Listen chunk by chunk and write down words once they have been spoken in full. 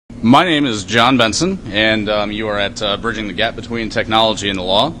My name is John Benson, and you are at Bridging the Gap Between Technology and the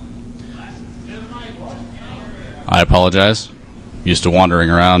Law. I apologize. Used to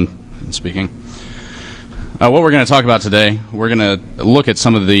wandering around and speaking. What we're going to talk about today, we're going to look at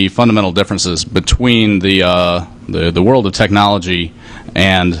some of the fundamental differences between the world of technology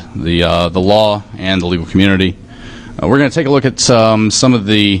and the law and the legal community. We're going to take a look at some of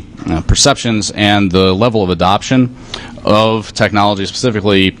the perceptions and the level of adoption of technology,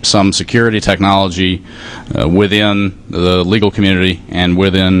 specifically some security technology within the legal community and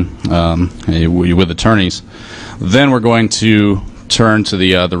within with attorneys. Then we're going to turn to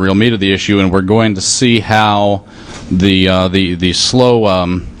the real meat of the issue, and we're going to see how the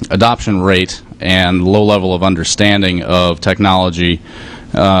slow adoption rate and low level of understanding of technology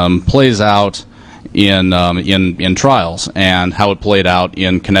plays out in trials, and how it played out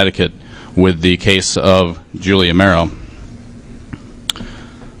in Connecticut with the case of Julia Merrow.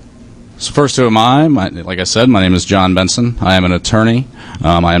 So first, who am I? Like I said, my name is John Benson. I am an attorney.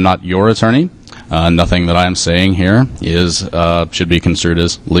 I am not your attorney. Nothing that I am saying here is should be construed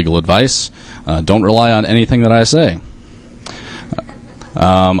as legal advice. Don't rely on anything that I say.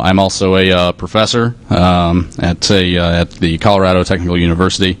 I'm also a professor at the Colorado Technical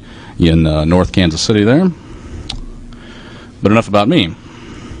University in North Kansas City there. But enough about me.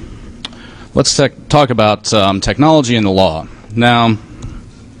 Let's talk about technology and the law. Now,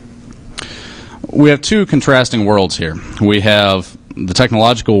 we have two contrasting worlds here. We have the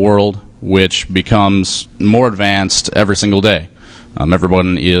technological world, which becomes more advanced every single day.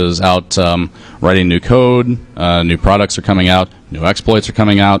 Everyone is out writing new code, new products are coming out, new exploits are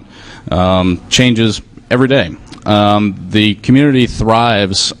coming out, changes every day. The community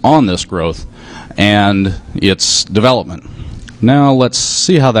thrives on this growth and its development. Now let's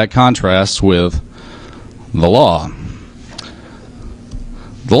see how that contrasts with the law.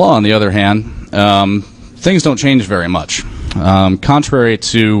 The law, on the other hand, things don't change very much. Contrary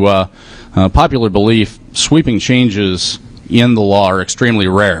to popular belief, sweeping changes in the law are extremely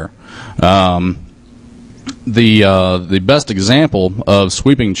rare. The best example of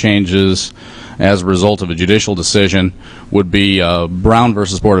sweeping changes as a result of a judicial decision would be Brown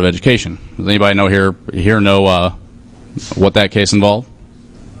versus Board of Education. Does anybody know what that case involved?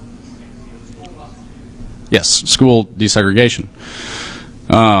 Yes, school desegregation.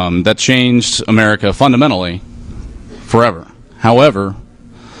 That changed America fundamentally forever. However,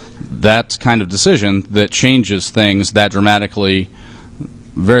 that kind of decision that changes things that dramatically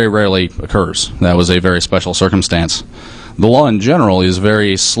very rarely occurs. That was a very special circumstance. The law in general is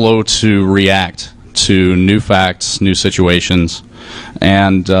very slow to react to new facts, new situations,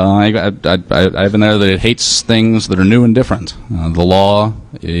 and I have an idea that it hates things that are new and different. The law,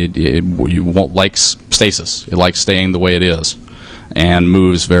 you won't like stasis. It likes staying the way it is and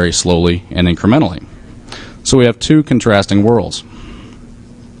moves very slowly and incrementally. So we have two contrasting worlds.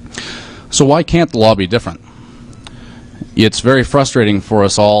 So why can't the law be different? It's very frustrating for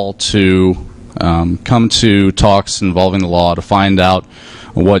us all to come to talks involving the law to find out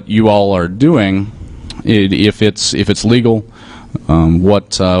what you all are doing, if it's legal,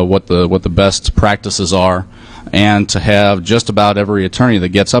 what the best practices are, and to have just about every attorney that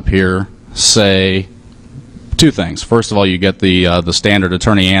gets up here say two things. First of all, you get the standard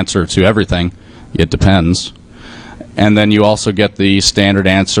attorney answer to everything. It depends. And then you also get the standard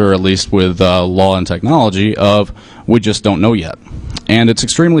answer, at least with law and technology, of we just don't know yet. And it's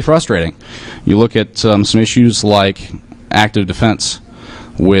extremely frustrating. You look at some issues like active defense,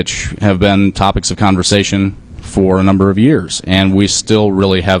 which have been topics of conversation for a number of years, and we still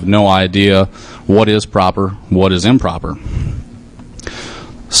really have no idea what is proper, what is improper.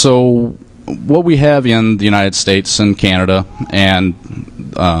 So what we have in the United States and Canada and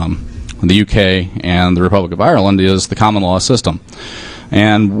the UK and the Republic of Ireland is the common law system.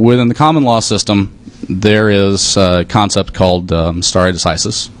 And within the common law system, there is a concept called stare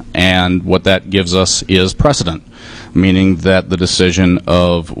decisis, and what that gives us is precedent, meaning that the decision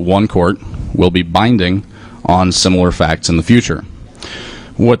of one court will be binding on similar facts in the future.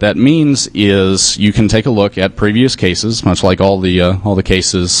 What that means is you can take a look at previous cases, much like all the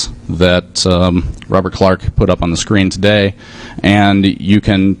cases that Robert Clark put up on the screen today, and you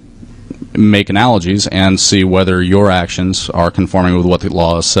can make analogies and see whether your actions are conforming with what the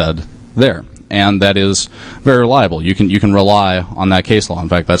law has said there. And that is very reliable. You can rely on that case law. In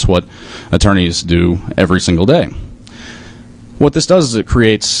fact, that's what attorneys do every single day. What this does is it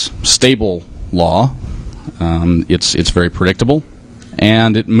creates stable law. It's very predictable,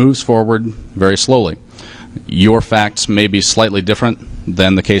 and it moves forward very slowly. Your facts may be slightly different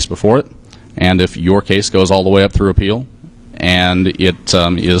than the case before it, and if your case goes all the way up through appeal, and it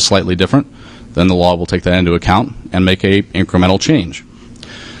is slightly different, then the law will take that into account and make a incremental change.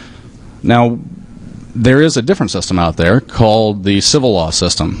 Now, there is a different system out there called the civil law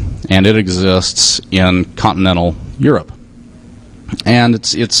system, and it exists in continental Europe. And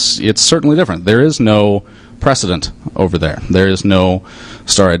it's certainly different. There is no precedent over there. There is no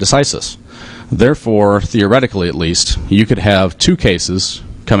stare decisis. Therefore, theoretically at least, you could have two cases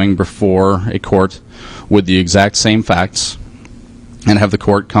coming before a court with the exact same facts and have the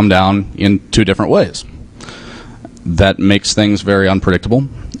court come down in two different ways. That makes things very unpredictable.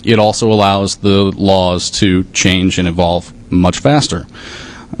 It also allows the laws to change and evolve much faster.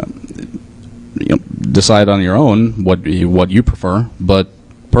 Decide on your own what you prefer, but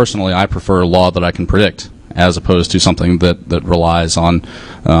personally I prefer law that I can predict as opposed to something that relies on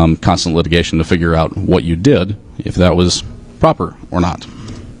constant litigation to figure out what you did, if that was proper or not.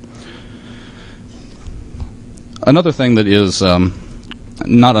 Another thing that is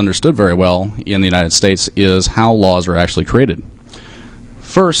not understood very well in the United States is how laws are actually created.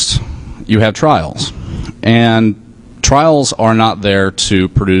 First, you have trials, and trials are not there to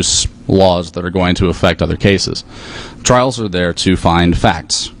produce laws that are going to affect other cases. Trials are there to find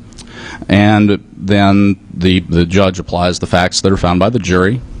facts, and then the judge applies the facts that are found by the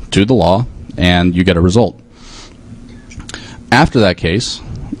jury to the law, and you get a result. After that case,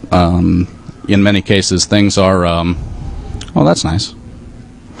 in many cases things are oh, that's nice.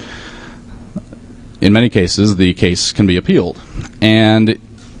 In many cases, the case can be appealed, and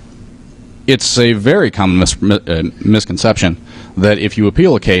it's a very common misconception that if you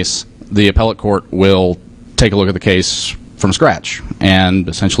appeal a case, the appellate court will take a look at the case from scratch and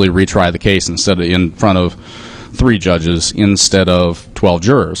essentially retry the case in front of 3 judges instead of 12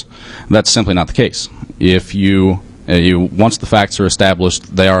 jurors. That's simply not the case. If once the facts are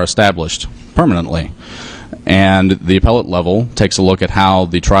established, they are established permanently. And the appellate level takes a look at how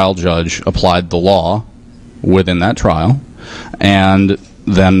the trial judge applied the law within that trial, and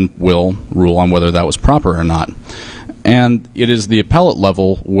then will rule on whether that was proper or not. And it is the appellate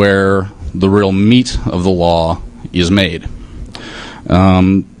level where the real meat of the law is made.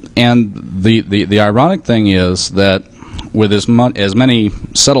 And the ironic thing is that with as many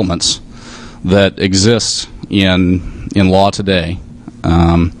settlements that exist in law today,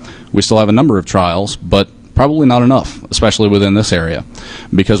 we still have a number of trials, but probably not enough, especially within this area,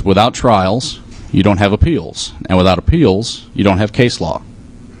 because without trials you don't have appeals, and without appeals you don't have case law.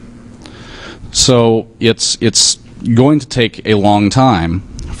 So it's going to take a long time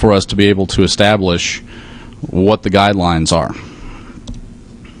for us to be able to establish what the guidelines are.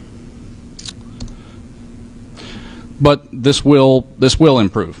 But this will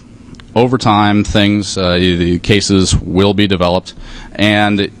improve. Over time, the cases will be developed,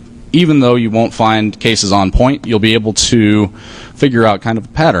 and even though you won't find cases on point, you'll be able to figure out kind of a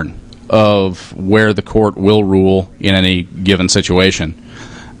pattern of where the court will rule in any given situation.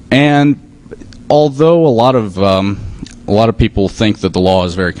 And although a lot of people think that the law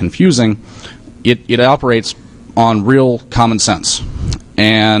is very confusing, it operates on real common sense,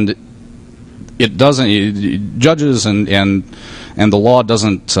 and it doesn't. Judges and the law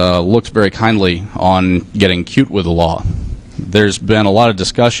doesn't look very kindly on getting cute with the law. There's been a lot of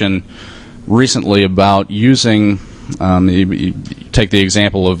discussion recently about using, you take the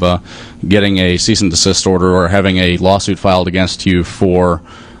example of getting a cease and desist order or having a lawsuit filed against you for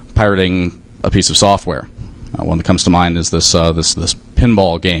pirating a piece of software. One that comes to mind is this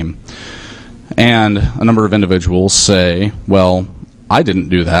pinball game. And a number of individuals say, well, I didn't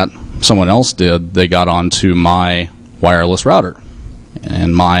do that. Someone else did. They got onto my wireless router.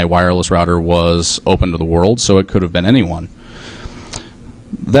 And my wireless router was open to the world, so it could have been anyone.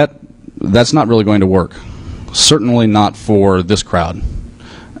 That's not really going to work. Certainly not for this crowd.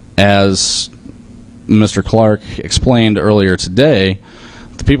 As Mr. Clark explained earlier today,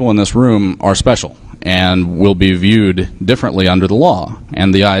 the people in this room are special and will be viewed differently under the law.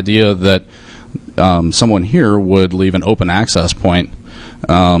 And the idea that someone here would leave an open access point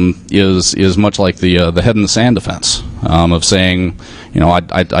is much like the head in the sand defense of saying,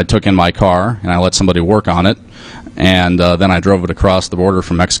 I took in my car and I let somebody work on it, and then I drove it across the border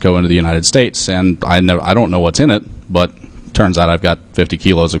from Mexico into the United States, and I don't know what's in it, but turns out I've got 50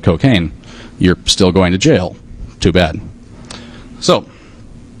 kilos of cocaine. You're still going to jail. Too bad. So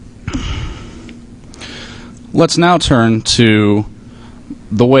let's now turn to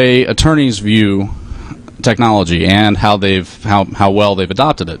the way attorneys view technology and how well they've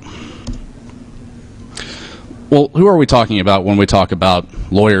adopted it. Well, who are we talking about when we talk about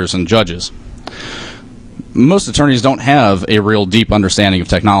lawyers and judges? most attorneys don't have a real deep understanding of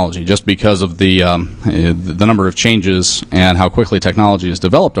technology, just because of the number of changes and how quickly technology has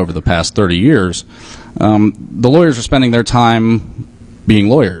developed over the past 30 years. The lawyers are spending their time being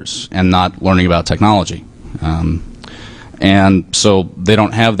lawyers and not learning about technology. And so they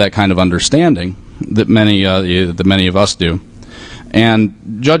don't have that kind of understanding that many of us do.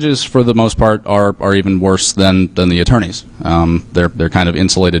 And judges, for the most part, are even worse than the attorneys. They're kind of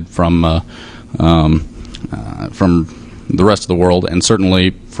insulated from the rest of the world, and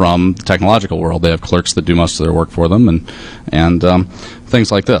certainly from the technological world. They have clerks that do most of their work for them, and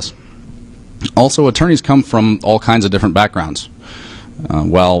things like this. Also, attorneys come from all kinds of different backgrounds.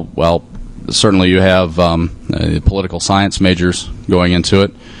 Well, certainly you have political science majors going into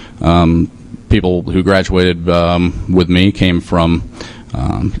it. People who graduated with me came from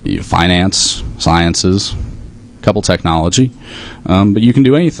finance, sciences, a couple technology, but you can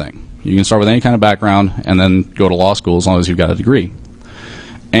do anything. You can start with any kind of background and then go to law school as long as you've got a degree.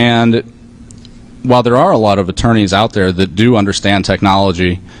 And while there are a lot of attorneys out there that do understand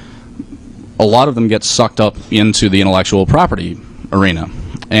technology, a lot of them get sucked up into the intellectual property arena.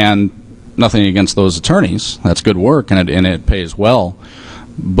 And nothing against those attorneys. That's good work, and it pays well.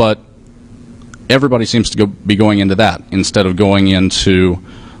 But everybody seems to be going into that instead of going into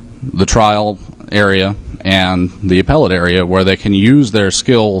the trial area and the appellate area, where they can use their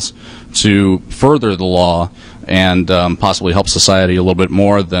skills to further the law and possibly help society a little bit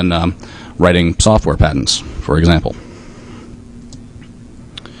more than writing software patents, for example.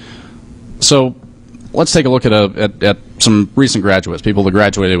 So let's take a look at some recent graduates, people that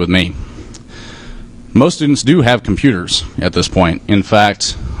graduated with me. Most students do have computers at this point. In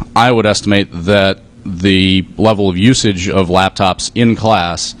fact, I would estimate that the level of usage of laptops in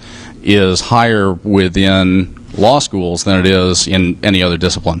class is higher within law schools than it is in any other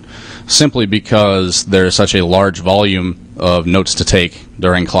discipline, simply because there's such a large volume of notes to take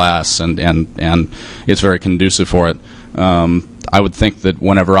during class, and it's very conducive for it. I would think that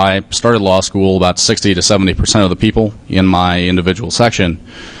whenever I started law school, about 60 to 70% of the people in my individual section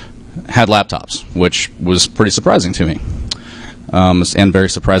had laptops, which was pretty surprising to me, and very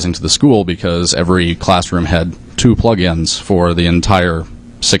surprising to the school, because every classroom had 2 plug-ins for the entire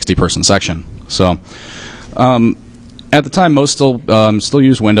 60-person section. So at the time, most still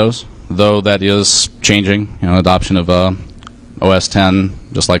use Windows, though that is changing. Adoption of OS 10,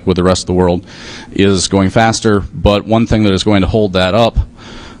 just like with the rest of the world, is going faster. But one thing that is going to hold that up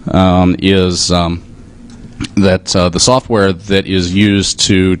is that the software that is used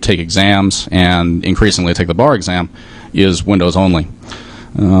to take exams and increasingly take the bar exam is Windows only.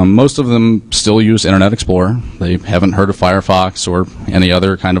 Most of them still use Internet Explorer. They haven't heard of Firefox or any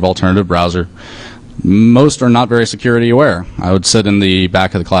other kind of alternative browser. Most are not very security aware. I would sit in the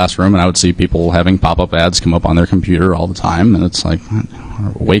back of the classroom and I would see people having pop-up ads come up on their computer all the time, and it's like,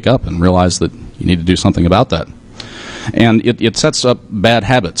 wake up and realize that you need to do something about that. And it sets up bad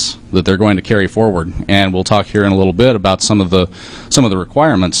habits that they're going to carry forward. And we'll talk here in a little bit about some of the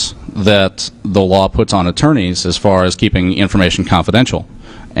requirements that the law puts on attorneys as far as keeping information confidential.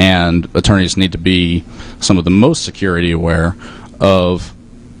 And attorneys need to be some of the most security aware of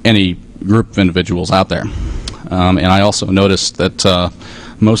any group of individuals out there. And I also noticed that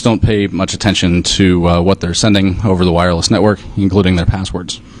most don't pay much attention to what they're sending over the wireless network, including their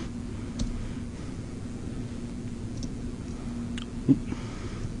passwords.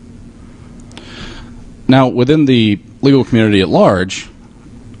 Now, within the legal community at large,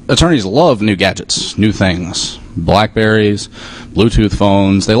 attorneys love new gadgets, new things. BlackBerries, Bluetooth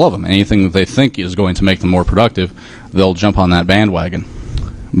phones, they love them. Anything that they think is going to make them more productive, they'll jump on that bandwagon.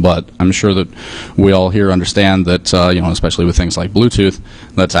 But I'm sure that we all here understand that, especially with things like Bluetooth,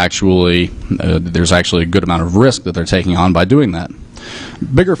 that's actually there's actually a good amount of risk that they're taking on by doing that.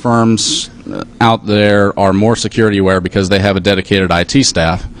 Bigger firms out there are more security aware because they have a dedicated IT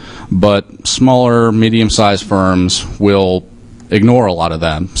staff, but smaller, medium-sized firms will ignore a lot of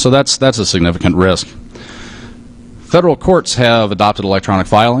that. So that's a significant risk. Federal courts have adopted electronic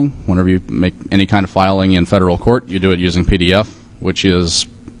filing. Whenever you make any kind of filing in federal court, you do it using PDF, which is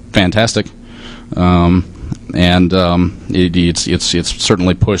fantastic, it's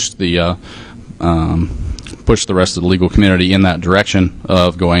certainly pushed the rest of the legal community in that direction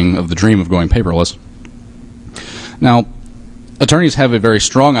of the dream of going paperless. Now, attorneys have a very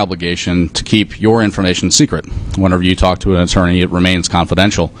strong obligation to keep your information secret. Whenever you talk to an attorney, it remains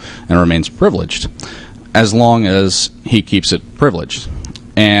confidential and remains privileged, as long as he keeps it privileged.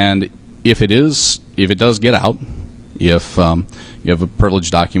 And if it does get out, if you have a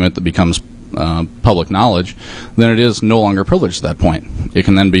privileged document that becomes public knowledge, then it is no longer privileged at that point. It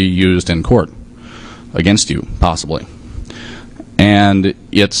can then be used in court. against you, possibly. And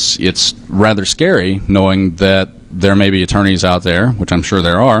it's rather scary knowing that there may be attorneys out there, which I'm sure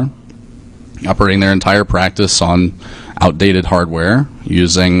there are, operating their entire practice on outdated hardware,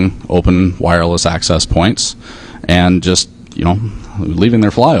 using open wireless access points, and just, leaving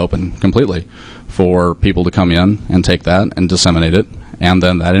their fly open completely for people to come in and take that and disseminate it. And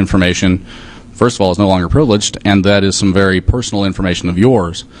then that information, first of all, is no longer privileged, and that is some very personal information of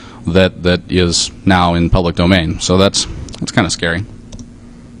yours that is now in public domain. So that's kind of scary.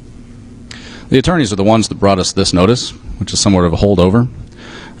 The attorneys are the ones that brought us this notice, which is somewhat of a holdover.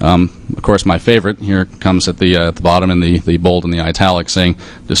 Of course, my favorite here comes at the bottom in the bold and the italic, saying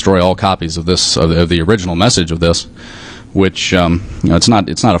 "destroy all copies of this of the original message of this," which it's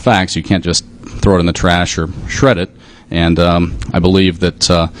not a fax. You can't just throw it in the trash or shred it. And I believe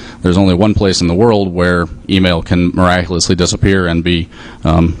that there's only one place in the world where email can miraculously disappear and be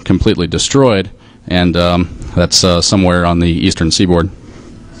completely destroyed, and that's somewhere on the eastern seaboard.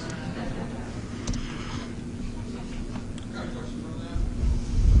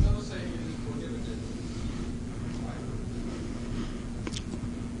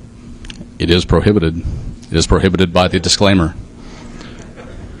 It is prohibited. It is prohibited by the disclaimer.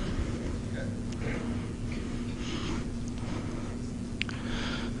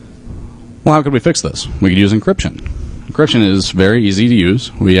 Well, how could we fix this? We could use encryption. Encryption is very easy to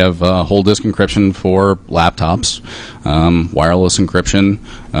use. We have whole disk encryption for laptops, wireless encryption.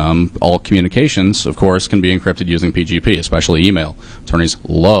 All communications, of course, can be encrypted using PGP, especially email. Attorneys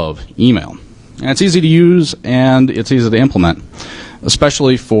love email. And it's easy to use and it's easy to implement,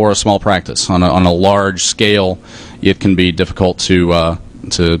 especially for a small practice. On a large scale, it can be difficult to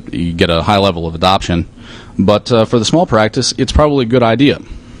get a high level of adoption. But for the small practice, it's probably a good idea.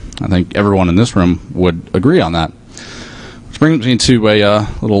 I think everyone in this room would agree on that. Which brings me to a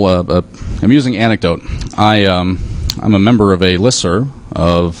little amusing anecdote. I'm a member of a listserv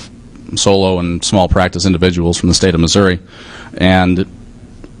of solo and small practice individuals from the state of Missouri, and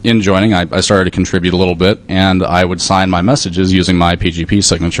in joining, I started to contribute a little bit, and I would sign my messages using my PGP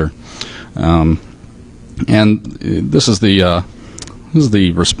signature. And this is the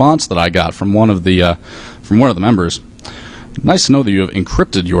response that I got from one of the members. Nice to know that you have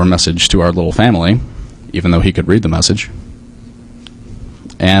encrypted your message to our little family, even though he could read the message.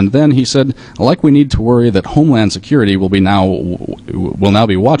 And then he said, like we need to worry that Homeland Security will now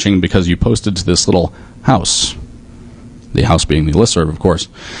be watching because you posted to this little house. The house being the listserv, of course.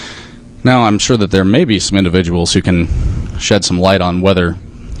 Now, I'm sure that there may be some individuals who can shed some light on whether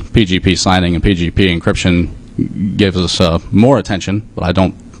PGP signing and PGP encryption gives us more attention, but I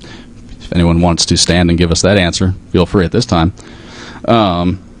don't. If anyone wants to stand and give us that answer, feel free at this time.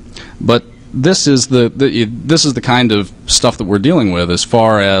 But this is the kind of stuff that we're dealing with as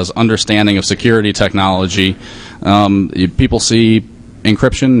far as understanding of security technology. People see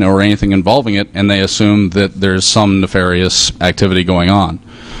encryption or anything involving it, and they assume that there's some nefarious activity going on,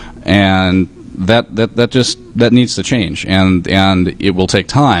 and that needs to change, and it will take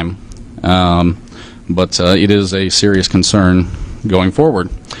time, but it is a serious concern going forward.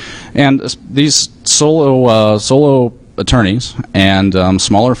 And these solo attorneys and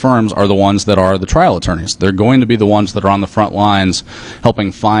smaller firms are the ones that are the trial attorneys. They're going to be the ones that are on the front lines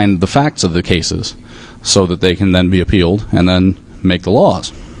helping find the facts of the cases so that they can then be appealed and then make the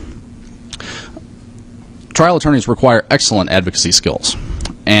laws. Trial attorneys require excellent advocacy skills,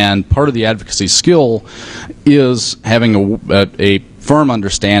 and part of the advocacy skill is having a firm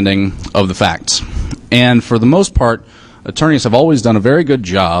understanding of the facts. And for the most part, attorneys have always done a very good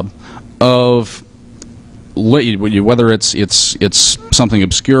job of, whether it's something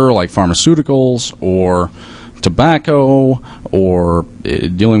obscure like pharmaceuticals or tobacco or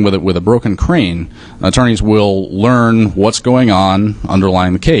dealing with it with a broken crane, attorneys will learn what's going on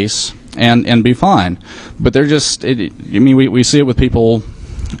underlying the case and be fine. But they're just, we see it with people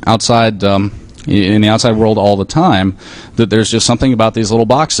outside in the outside world all the time, that there's just something about these little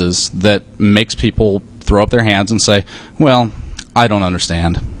boxes that makes people throw up their hands and say, well, I don't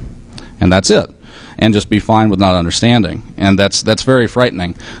understand, and that's it, and just be fine with not understanding. And that's very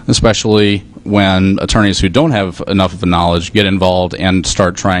frightening, especially when attorneys who don't have enough of a knowledge get involved and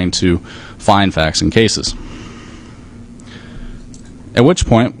start trying to find facts in cases. At which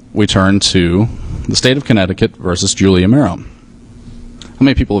point we turn to the state of Connecticut versus Julia Merrow. How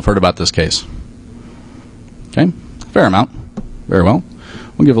many people have heard about this case? Okay, fair amount. Very well.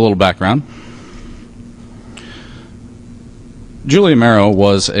 We'll give a little background. Julia Merrow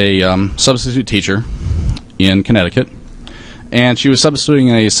was a substitute teacher in Connecticut, and she was substituting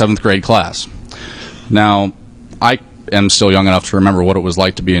in a 7th grade class. Now, I am still young enough to remember what it was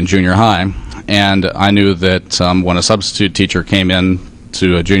like to be in junior high, and I knew that when a substitute teacher came in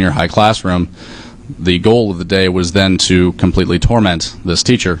to a junior high classroom, the goal of the day was then to completely torment this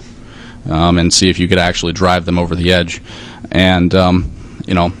teacher and see if you could actually drive them over the edge. And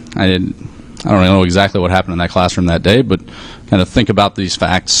you know, I don't know exactly what happened in that classroom that day, but kind of think about these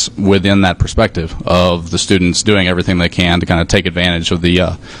facts within that perspective of the students doing everything they can to kind of take advantage of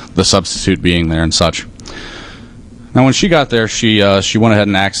the substitute being there and such. Now, when she got there, she went ahead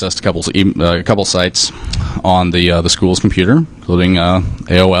and accessed a couple sites on the school's computer, including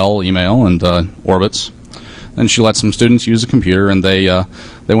AOL, email, and Orbitz. Then she let some students use the computer, and they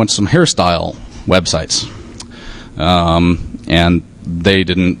went to some hairstyle websites, and they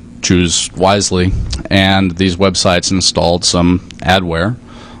didn't choose wisely, and these websites installed some adware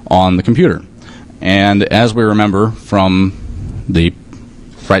on the computer. And as we remember from the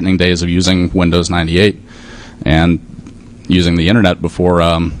frightening days of using Windows 98 and using the internet before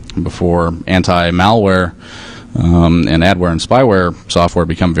anti-malware and adware and spyware software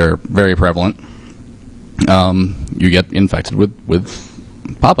become very, very prevalent, you get infected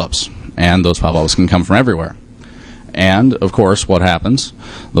with pop-ups, and those pop-ups can come from everywhere. And of course, what happens?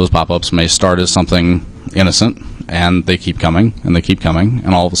 Those pop-ups may start as something innocent, and they keep coming, and they keep coming,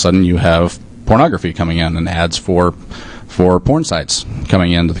 and all of a sudden you have pornography coming in and ads for porn sites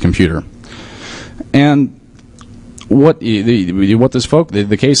coming into the computer. And what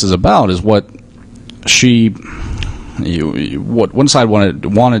the case is about is what one side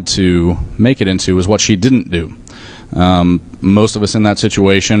wanted to make it into is what she didn't do. Most of us in that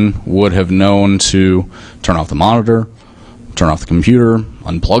situation would have known to turn off the monitor, turn off the computer,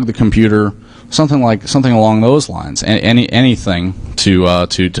 unplug the computer, something along those lines. Anything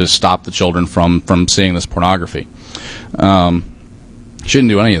to stop the children from seeing this pornography. She didn't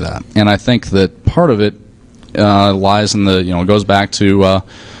do any of that, and I think that part of it lies in it goes back to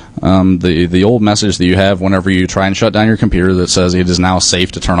the old message that you have whenever you try and shut down your computer that says it is now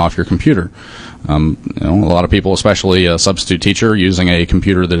safe to turn off your computer. A lot of people, especially a substitute teacher using a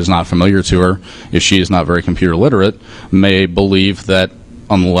computer that is not familiar to her, if she is not very computer literate, may believe that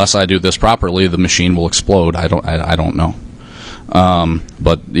unless I do this properly, the machine will explode. I don't know.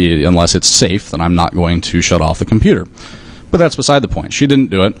 But unless it's safe, then I'm not going to shut off the computer. But that's beside the point. She didn't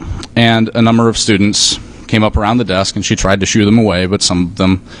do it, and a number of students came up around the desk, and she tried to shoo them away, but some of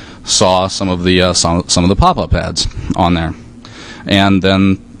them saw some of the pop-up ads on there. And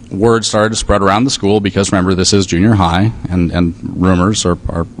then word started to spread around the school, because remember, this is junior high, and rumors are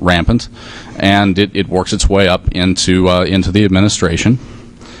rampant, and it works its way up into the administration.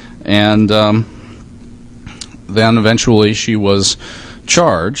 And then eventually she was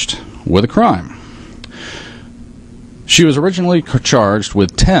charged with a crime. She was originally charged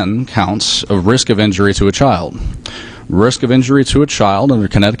with 10 counts of risk of injury to a child. Risk of injury to a child under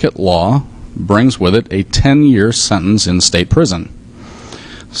Connecticut law brings with it a 10-year sentence in state prison.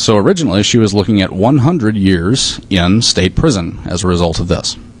 So originally she was looking at 100 years in state prison as a result of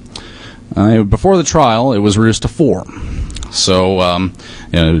this. Before the trial, it was reduced to 4. So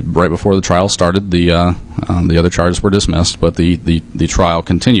right before the trial started, the other charges were dismissed, but the trial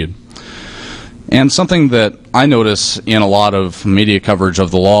continued. And something that I notice in a lot of media coverage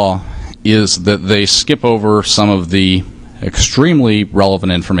of the law is that they skip over some of the extremely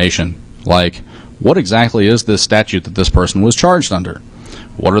relevant information, like what exactly is this statute that this person was charged under?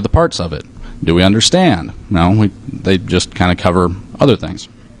 What are the parts of it? Do we understand? No, they just kind of cover other things.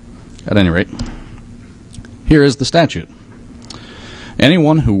 At any rate, here is the statute.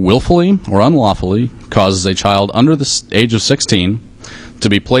 Anyone who willfully or unlawfully causes a child under the age of 16 to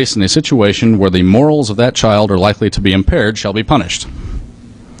be placed in a situation where the morals of that child are likely to be impaired shall be punished.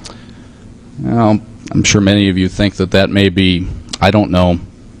 Now, I'm sure many of you think that may be, I don't know,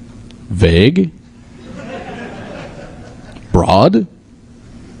 vague, broad,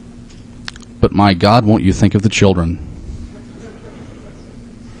 but my God, won't you think of the children?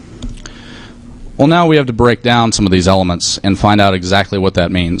 Well, now we have to break down some of these elements and find out exactly what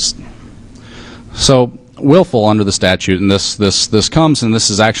that means. So, willful under the statute, and this comes, and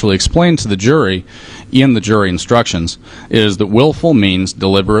this is actually explained to the jury in the jury instructions, is that willful means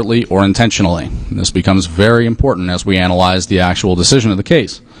deliberately or intentionally. And this becomes very important as we analyze the actual decision of the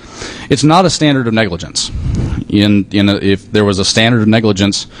case. It's not a standard of negligence. If there was a standard of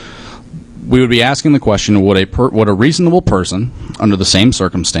negligence, we would be asking the question, would a reasonable person under the same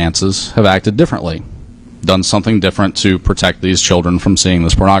circumstances have acted differently, done something different to protect these children from seeing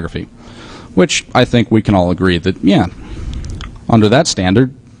this pornography? Which I think we can all agree that, yeah, under that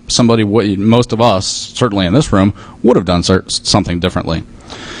standard, most of us, certainly in this room, would have done something differently.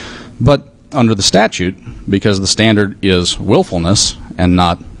 But under the statute, because the standard is willfulness and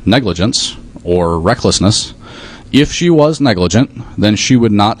not negligence or recklessness. If she was negligent, then she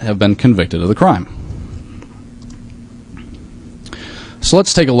would not have been convicted of the crime. So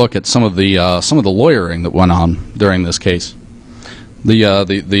let's take a look at some of the lawyering that went on during this case.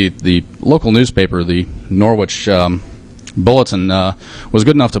 The local newspaper, the Norwich Bulletin, was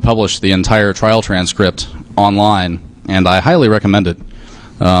good enough to publish the entire trial transcript online, and I highly recommend it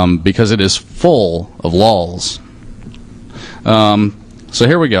because it is full of lulls. So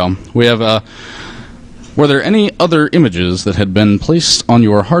here we go. We have, were there any other images that had been placed on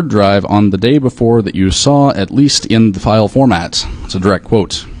your hard drive on the day before that you saw, at least in the file format? It's a direct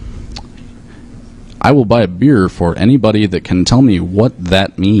quote. I will buy a beer for anybody that can tell me what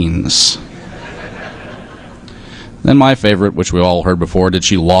that means. Then my favorite, which we all heard before, did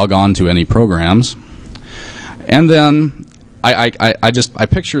she log on to any programs? And then I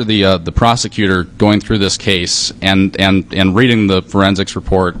picture the prosecutor going through this case and reading the forensics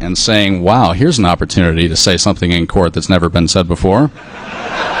report and saying, wow, here's an opportunity to say something in court that's never been said before.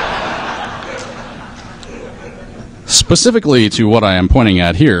 Specifically to what I am pointing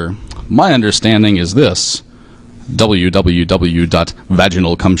at here, my understanding is this: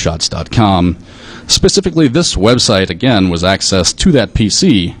 www.vaginalcumshots.com. Specifically, this website, again, was accessed to that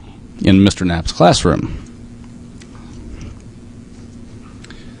PC in Mr. Knapp's classroom.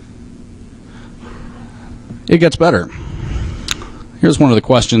 It gets better. Here's one of the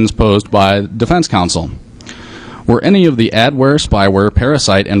questions posed by defense counsel. Were any of the adware, spyware,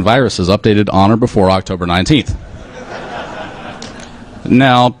 parasite, and viruses updated on or before October 19th?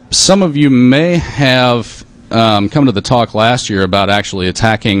 Now, some of you may have come to the talk last year about actually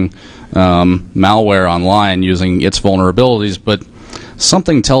attacking malware online using its vulnerabilities, but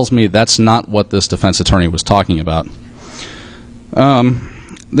something tells me that's not what this defense attorney was talking about.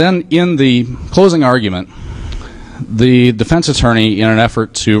 Then in the closing argument, the defense attorney, in an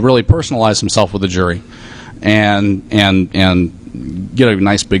effort to really personalize himself with the jury and get a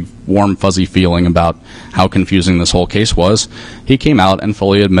nice big warm fuzzy feeling about how confusing this whole case was, he came out and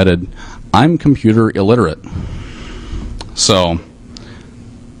fully admitted, I'm computer illiterate. So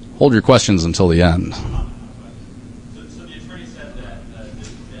hold your questions until the end. So the attorney said that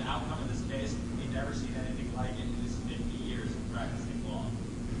the outcome of this case, he'd never seen anything like it in his 50 years of practicing law.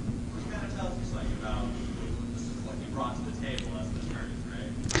 Which kind of tells you something about what he brought to the table as an attorney,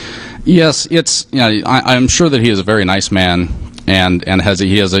 right? Yes, it's, you know, I'm sure that he is a very nice man, and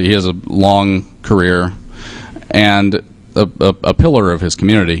he has a long career and a pillar of his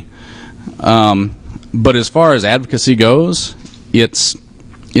community. But as far as advocacy goes, it's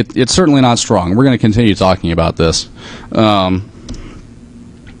certainly not strong. We're going to continue talking about this. Now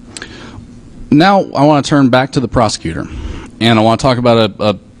I want to turn back to the prosecutor, and I want to talk about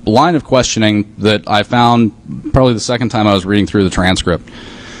a line of questioning that I found probably the second time I was reading through the transcript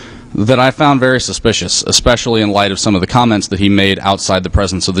that I found very suspicious, especially in light of some of the comments that he made outside the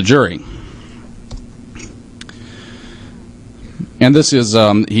presence of the jury. And this is,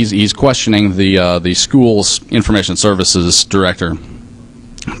 he's questioning the school's information services director.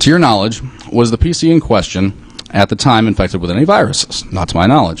 To your knowledge, was the PC in question at the time infected with any viruses? Not to my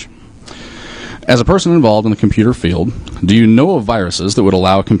knowledge. As a person involved in the computer field, do you know of viruses that would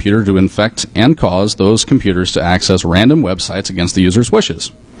allow a computer to infect and cause those computers to access random websites against the user's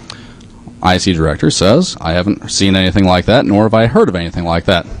wishes? IT director says, I haven't seen anything like that, nor have I heard of anything like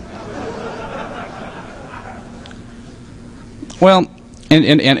that. Well,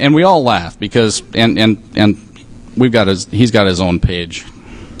 and we all laugh because and he's got his own page,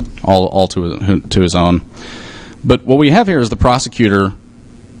 all to his own. But what we have here is the prosecutor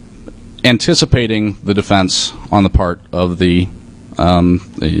anticipating the defense on the part of the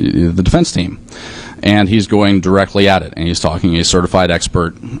defense team, and he's going directly at it, and he's talking a certified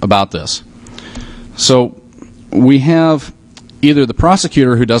expert about this. So we have either the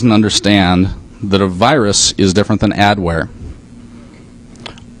prosecutor who doesn't understand that a virus is different than adware,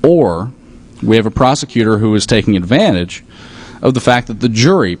 or we have a prosecutor who is taking advantage of the fact that the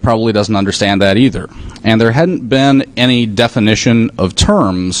jury probably doesn't understand that either. And there hadn't been any definition of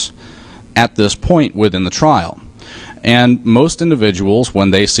terms at this point within the trial. And most individuals,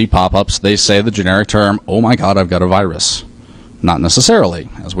 when they see pop-ups, they say the generic term, oh my God, I've got a virus. Not necessarily.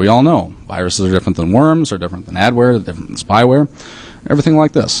 As we all know, viruses are different than worms, are different than adware, they're different than spyware, everything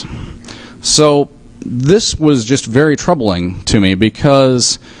like this. So this was just very troubling to me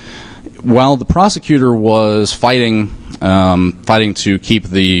because while the prosecutor was fighting to keep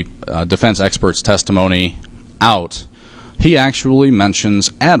the defense expert's testimony out, he actually mentions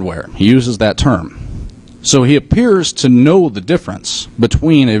adware. He uses that term. So he appears to know the difference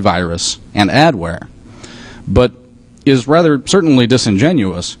between a virus and adware. But is rather certainly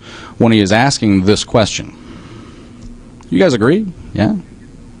disingenuous when he is asking this question. You guys agree? Yeah?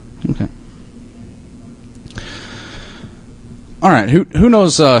 Okay. All right, who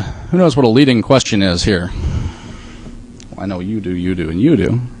knows what a leading question is here? Well, I know you do, and you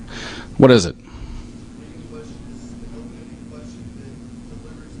do. What is it?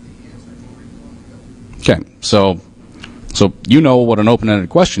 Okay, so you know what an open-ended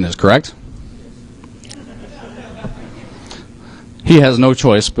question is, correct? He has no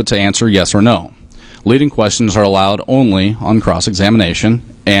choice but to answer yes or no. Leading questions are allowed only on cross-examination,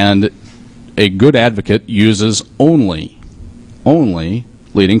 and a good advocate uses only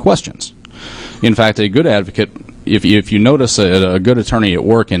leading questions. In fact, a good advocate, if you notice a good attorney at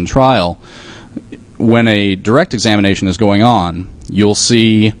work in trial, when a direct examination is going on, you'll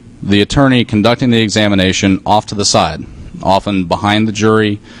see the attorney conducting the examination off to the side, often behind the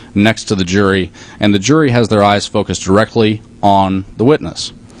jury, next to the jury, and the jury has their eyes focused directly on the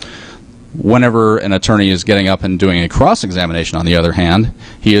witness. Whenever an attorney is getting up and doing a cross-examination, on the other hand,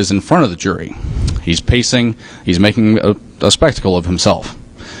 he is in front of the jury. He's pacing, he's making a spectacle of himself,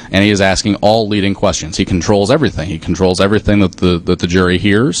 and he is asking all leading questions. He controls everything. He controls everything that the jury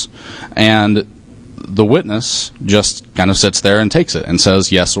hears, and the witness just kind of sits there and takes it and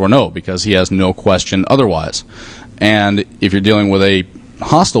says yes or no, because he has no question otherwise. And if you're dealing with a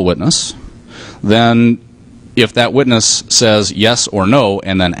hostile witness, then if that witness says yes or no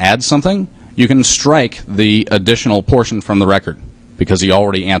and then adds something, you can strike the additional portion from the record because he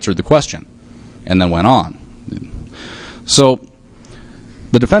already answered the question and then went on. So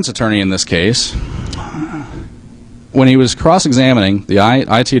the defense attorney in this case, when he was cross-examining the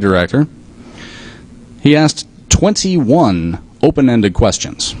IT director, he asked 21 open-ended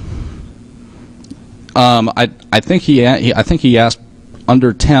questions. I think he asked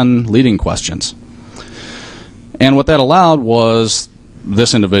under 10 leading questions. And what that allowed was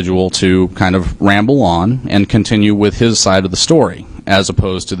this individual to kind of ramble on and continue with his side of the story, as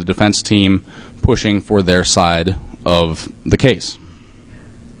opposed to the defense team pushing for their side of the case.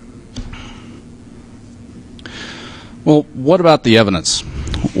 Well, what about the evidence?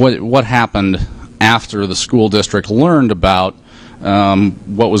 What happened after the school district learned about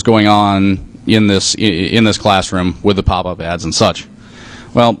what was going on in this classroom with the pop-up ads and such?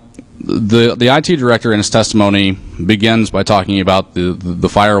 Well, the IT director in his testimony begins by talking about the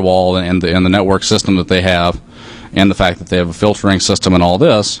firewall and the network system that they have, and the fact that they have a filtering system and all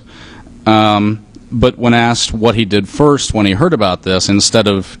this. But when asked what he did first when he heard about this, instead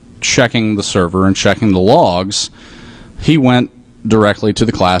of checking the server and checking the logs, he went directly to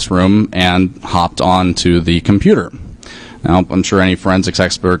the classroom and hopped onto the computer. Now, I'm sure any forensics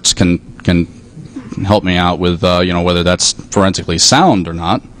experts can help me out with whether that's forensically sound or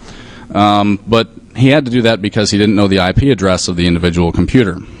not. But he had to do that because he didn't know the IP address of the individual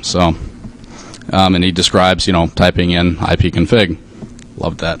computer. So, and he describes, typing in ipconfig.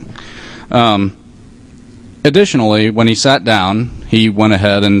 Loved that. Additionally, when he sat down, he went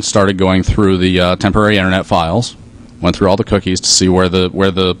ahead and started going through the temporary internet files. Went through all the cookies to see where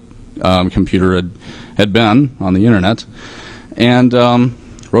the computer had been on the internet, and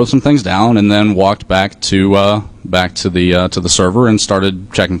wrote some things down, and then walked back to the server and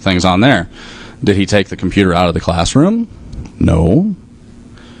started checking things on there. Did he take the computer out of the classroom? No.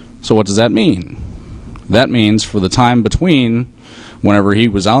 So what does that mean? That means for the time between whenever he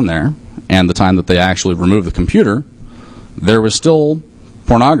was on there and the time that they actually removed the computer, there was still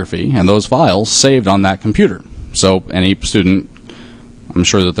pornography and those files saved on that computer. So any student, I'm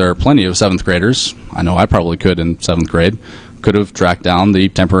sure that there are plenty of 7th graders, I know I probably could in 7th grade, could have tracked down the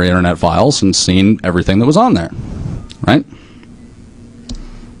temporary internet files and seen everything that was on there, right?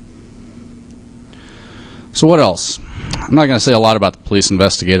 So what else? I'm not going to say a lot about the police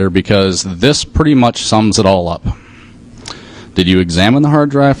investigator because this pretty much sums it all up. Did you examine the hard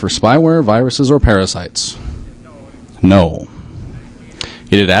drive for spyware, viruses, or parasites? No.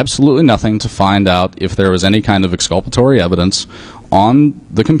 He did absolutely nothing to find out if there was any kind of exculpatory evidence on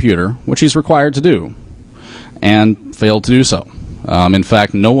the computer, which he's required to do, and failed to do so. In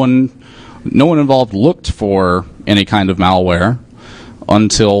fact, no one involved looked for any kind of malware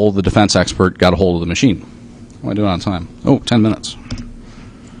until the defense expert got a hold of the machine. What am I doing on time? Oh, 10 minutes.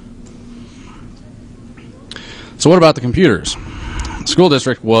 So what about the computers? The school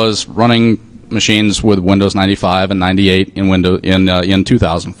district was running machines with Windows 95 and 98 in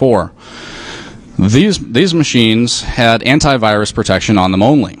 2004. These machines had antivirus protection on them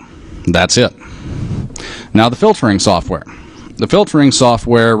only. That's it. Now the filtering software. The filtering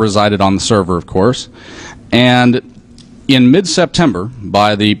software resided on the server, of course, and in mid-September,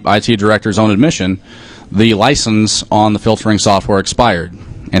 by the IT director's own admission, the license on the filtering software expired,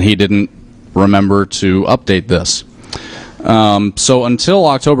 and he didn't remember to update this. So until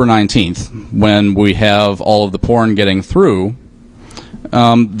October 19th, when we have all of the porn getting through,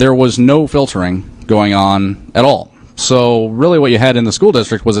 there was no filtering going on at all. So really what you had in the school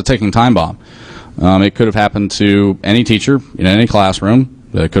district was a ticking time bomb. It could have happened to any teacher in any classroom.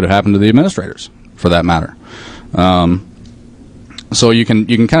 It could have happened to the administrators, for that matter. So you can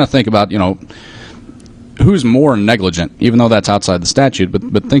kind of think about, who's more negligent, even though that's outside the statute,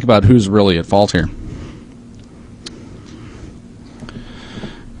 but think about who's really at fault here.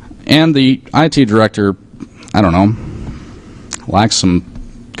 And the IT director, I don't know, lacks some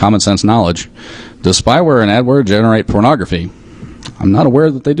common sense knowledge. Does spyware and adware generate pornography? I'm not aware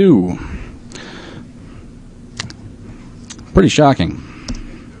that they do. Pretty shocking.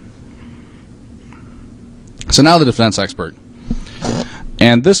 So now the defense expert.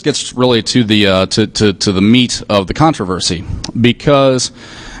 And this gets really to the to the meat of the controversy, because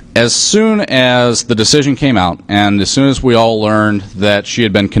as soon as the decision came out, and as soon as we all learned that she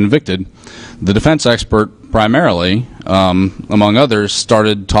had been convicted, the defense expert primarily, among others,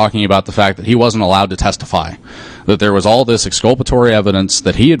 started talking about the fact that he wasn't allowed to testify, that there was all this exculpatory evidence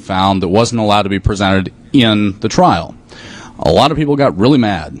that he had found that wasn't allowed to be presented in the trial. A lot of people got really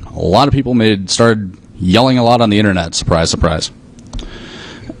mad. A lot of people started yelling a lot on the internet. Surprise, surprise.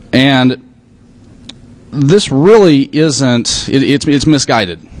 And this really isn't, it's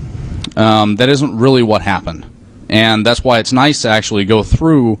misguided. That isn't really what happened. And that's why it's nice to actually go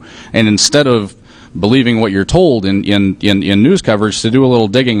through and, instead of believing what you're told in news coverage, to do a little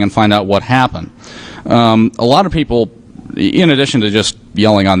digging and find out what happened. A lot of people, in addition to just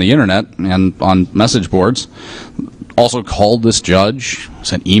yelling on the internet and on message boards, also called this judge,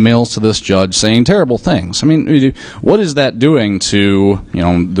 sent emails to this judge saying terrible things. I mean, what is that doing to,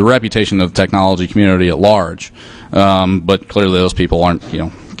 the reputation of the technology community at large? But clearly those people aren't,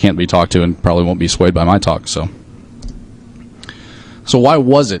 can't be talked to, and probably won't be swayed by my talk. So why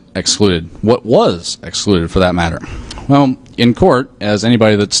was it excluded? What was excluded, for that matter? Well, in court, as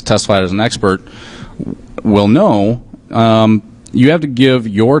anybody that's testified as an expert will know, you have to give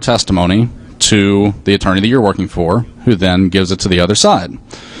your testimony to the attorney that you're working for, who then gives it to the other side.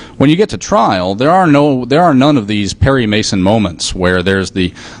 When you get to trial, there are none of these Perry Mason moments where there's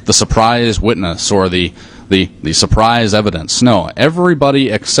the surprise witness or the surprise evidence. No, everybody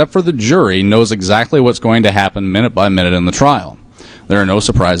except for the jury knows exactly what's going to happen minute by minute in the trial. There are no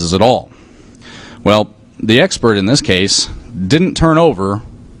surprises at all. Well, the expert in this case didn't turn over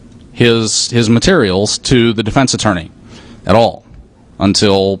his materials to the defense attorney at all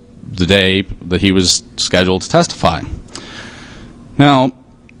until the day that he was scheduled to testify. Now,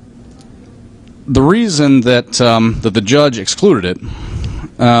 the reason that that the judge excluded it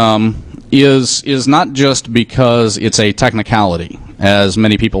is not just because it's a technicality, as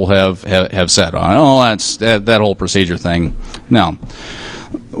many people have said. Oh, that's that whole procedure thing. No,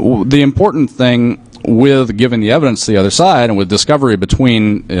 the important thing with giving the evidence to the other side and with discovery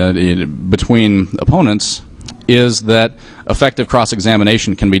between opponents is that effective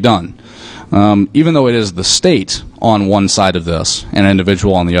cross-examination can be done. Even though it is the state on one side of this and an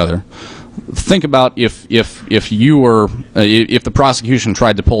individual on the other, think about if you were if the prosecution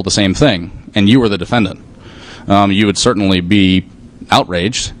tried to pull the same thing and you were the defendant, you would certainly be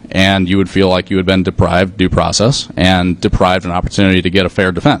outraged, and you would feel like you had been deprived due process and deprived an opportunity to get a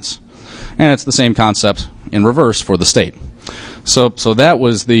fair defense. And it's the same concept in reverse for the state. So that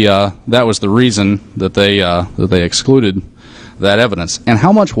was the reason that they excluded that evidence. And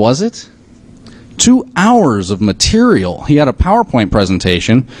how much was it? 2 hours of material. He had a PowerPoint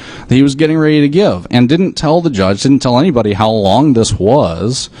presentation that he was getting ready to give, and didn't tell the judge, didn't tell anybody how long this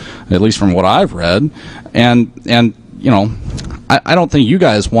was, at least from what I've read. And I don't think you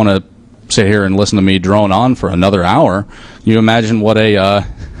guys want to sit here and listen to me drone on for another hour. You imagine what a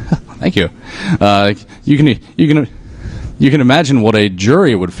thank you. You can imagine what a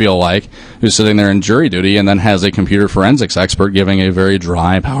jury would feel like, who's sitting there in jury duty and then has a computer forensics expert giving a very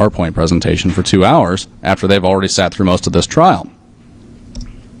dry PowerPoint presentation for 2 hours after they've already sat through most of this trial.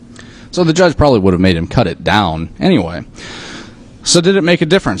 So the judge probably would have made him cut it down anyway. So did it make a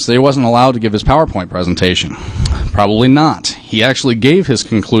difference that he wasn't allowed to give his PowerPoint presentation? Probably not. He actually gave his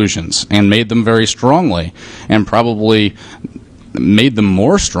conclusions and made them very strongly, and probably made them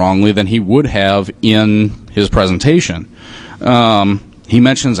more strongly than he would have in his presentation. He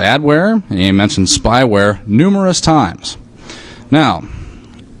mentions adware and he mentions spyware numerous times. Now,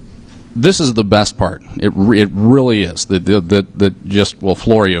 this is the best part. It really is. That just will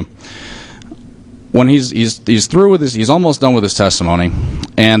floor you. when he's through with his, he's almost done with his testimony,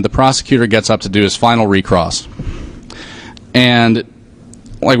 and the prosecutor gets up to do his final recross. And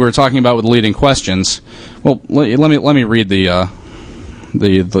like we were talking about with leading questions, well, let me read the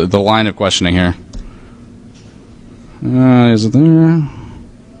line of questioning here. Is it there?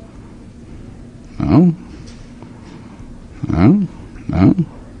 No. No. No.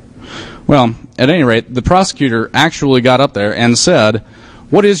 Well, at any rate, the prosecutor actually got up there and said,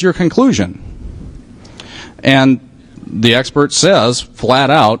 "What is your conclusion?" And the expert says, flat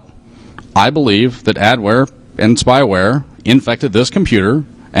out, "I believe that adware and spyware infected this computer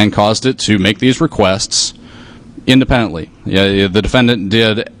and caused it to make these requests independently. The defendant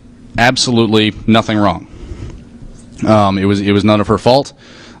did absolutely nothing wrong. It was none of her fault.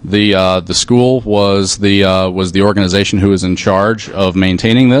 The school was the organization who was in charge of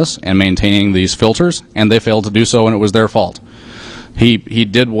maintaining this and maintaining these filters, and they failed to do so, and it was their fault." He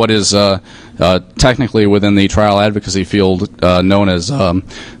did what is technically within the trial advocacy field known as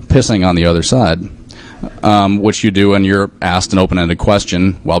pissing on the other side, which you do when you're asked an open-ended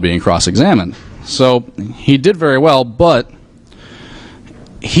question while being cross-examined. So he did very well, but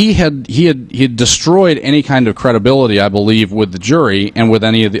he had destroyed any kind of credibility, I believe, with the jury and with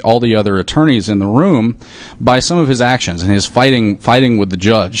all the other attorneys in the room by some of his actions and his fighting with the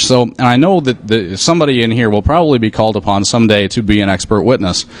judge. So, and I know that somebody in here will probably be called upon someday to be an expert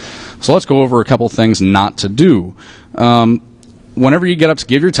witness. So let's go over a couple things not to do. Whenever you get up to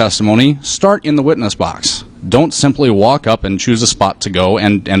give your testimony, start in the witness box. Don't simply walk up and choose a spot to go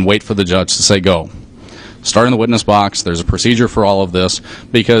and wait for the judge to say go. Start in the witness box. There's a procedure for all of this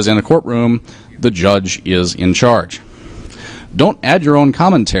because in a courtroom, the judge is in charge. Don't add your own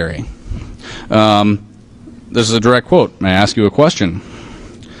commentary. This is a direct quote. May I ask you a question?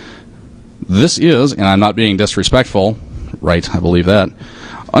 This is, and I'm not being disrespectful, right, I believe that.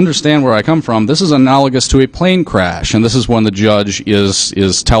 Understand where I come from. This is analogous to a plane crash, and this is when the judge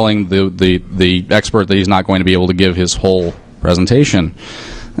is telling the expert that he's not going to be able to give his whole presentation.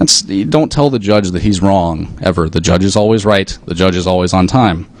 Don't tell the judge that he's wrong, ever. The judge is always right. The judge is always on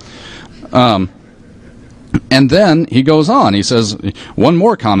time. And then he goes on. He says, "One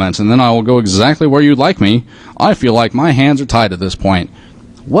more comment, and then I will go exactly where you'd like me. I feel like my hands are tied at this point."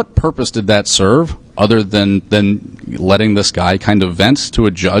 What purpose did that serve, other than letting this guy kind of vent to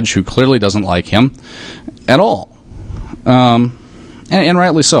a judge who clearly doesn't like him at all? And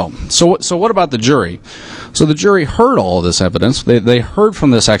rightly so. So what about the jury? So the jury heard all of this evidence. They heard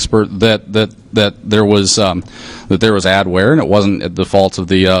from this expert that there was adware and it wasn't at the fault of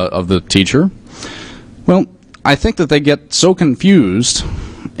the teacher. Well, I think that they get so confused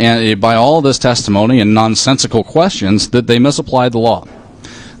by all this testimony and nonsensical questions that they misapplied the law.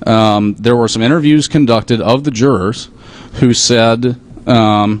 There were some interviews conducted of the jurors who said,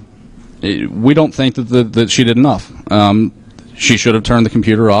 "We don't think that she did enough. She should have turned the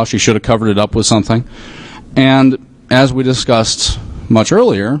computer off. She should have covered it up with something." And as we discussed much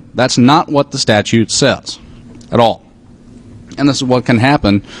earlier, that's not what the statute says at all. And this is what can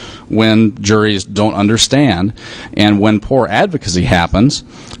happen when juries don't understand and when poor advocacy happens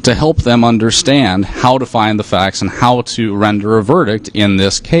to help them understand how to find the facts and how to render a verdict in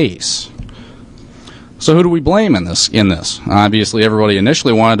this case. So who do we blame in this? Obviously, everybody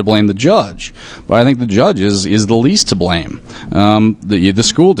initially wanted to blame the judge, but I think the judge is the least to blame. The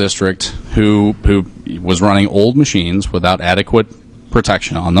school district who was running old machines without adequate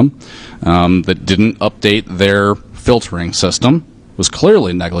protection on them, that didn't update their filtering system, was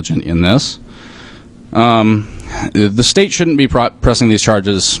clearly negligent in this. The state shouldn't be pressing these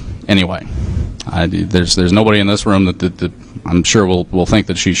charges anyway. There's nobody in this room that I'm sure will think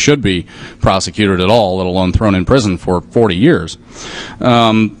that she should be prosecuted at all, let alone thrown in prison for 40 years.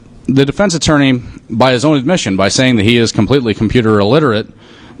 The defense attorney, by his own admission, by saying that he is completely computer illiterate,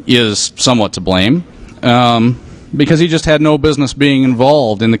 is somewhat to blame because he just had no business being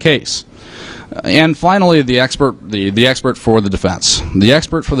involved in the case. And finally, the expert for the defense. The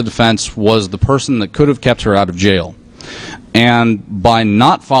expert for the defense was the person that could have kept her out of jail. And by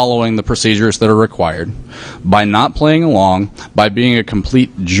not following the procedures that are required, by not playing along, by being a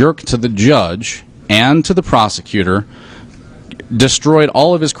complete jerk to the judge and to the prosecutor, destroyed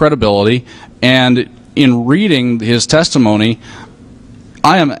all of his credibility. And in reading his testimony,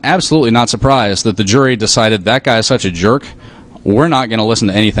 I am absolutely not surprised that the jury decided that guy is such a jerk, we're not going to listen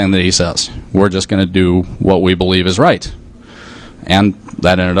to anything that he says. We're just going to do what we believe is right. And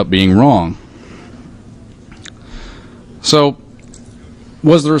that ended up being wrong. So,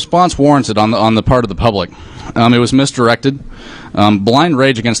 Was the response warranted on the part of the public? It was misdirected. Blind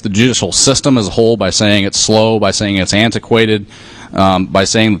rage against the judicial system as a whole by saying it's slow, by saying it's antiquated, by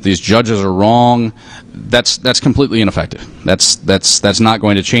saying that these judges are wrong. That's completely ineffective. That's not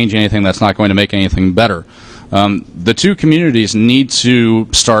going to change anything. That's not going to make anything better. The two communities need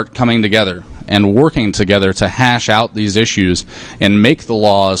to start coming together and working together to hash out these issues and make the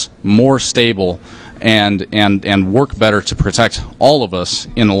laws more stable and work better to protect all of us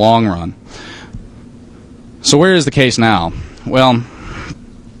in the long run. So where is the case now? Well,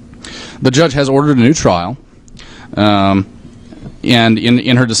 the judge has ordered a new trial, and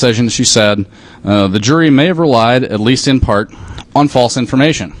in her decision she said the jury may have relied, at least in part, on false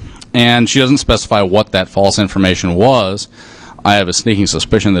information. And she doesn't specify what that false information was. I have a sneaking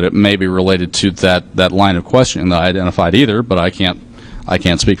suspicion that it may be related to that line of questioning that I identified either, but I can't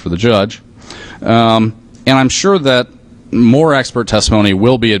speak for the judge. And I'm sure that more expert testimony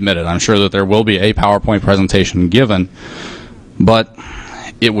will be admitted. I'm sure that there will be a PowerPoint presentation given, but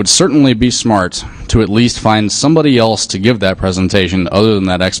it would certainly be smart to at least find somebody else to give that presentation other than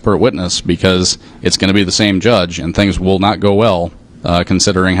that expert witness, because it's going to be the same judge and things will not go well,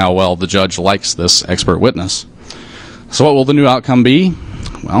 considering how well the judge likes this expert witness. So what will the new outcome be?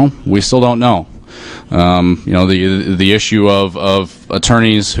 Well, we still don't know. The issue of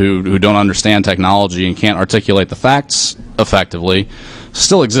attorneys who don't understand technology and can't articulate the facts effectively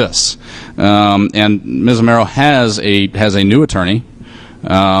still exists. And Ms. Amaro has a new attorney,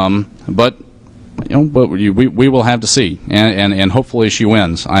 but we will have to see, and hopefully she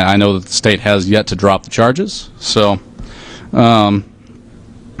wins. I know that the state has yet to drop the charges. So in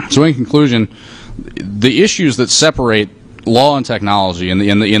conclusion, the issues that separate law and technology in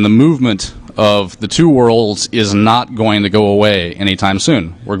the movement of the two worlds is not going to go away anytime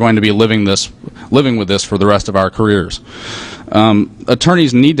soon. We're going to be living with this for the rest of our careers.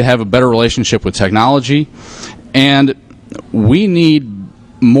 Attorneys need to have a better relationship with technology, and we need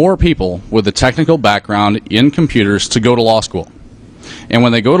more people with a technical background in computers to go to law school. And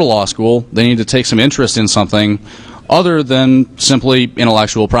when they go to law school, they need to take some interest in something other than simply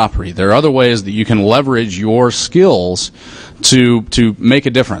intellectual property. There are other ways that you can leverage your skills to make a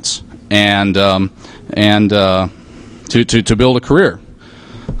difference and to build a career.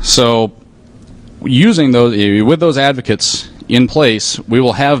 So using with those advocates in place, we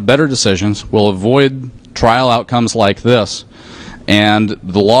will have better decisions. We'll avoid trial outcomes like this, and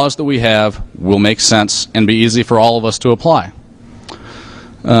the laws that we have will make sense and be easy for all of us to apply.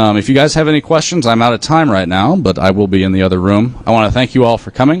 If you guys have any questions, I'm out of time right now, but I will be in the other room. I want to thank you all for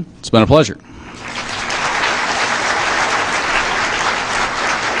coming. It's been a pleasure.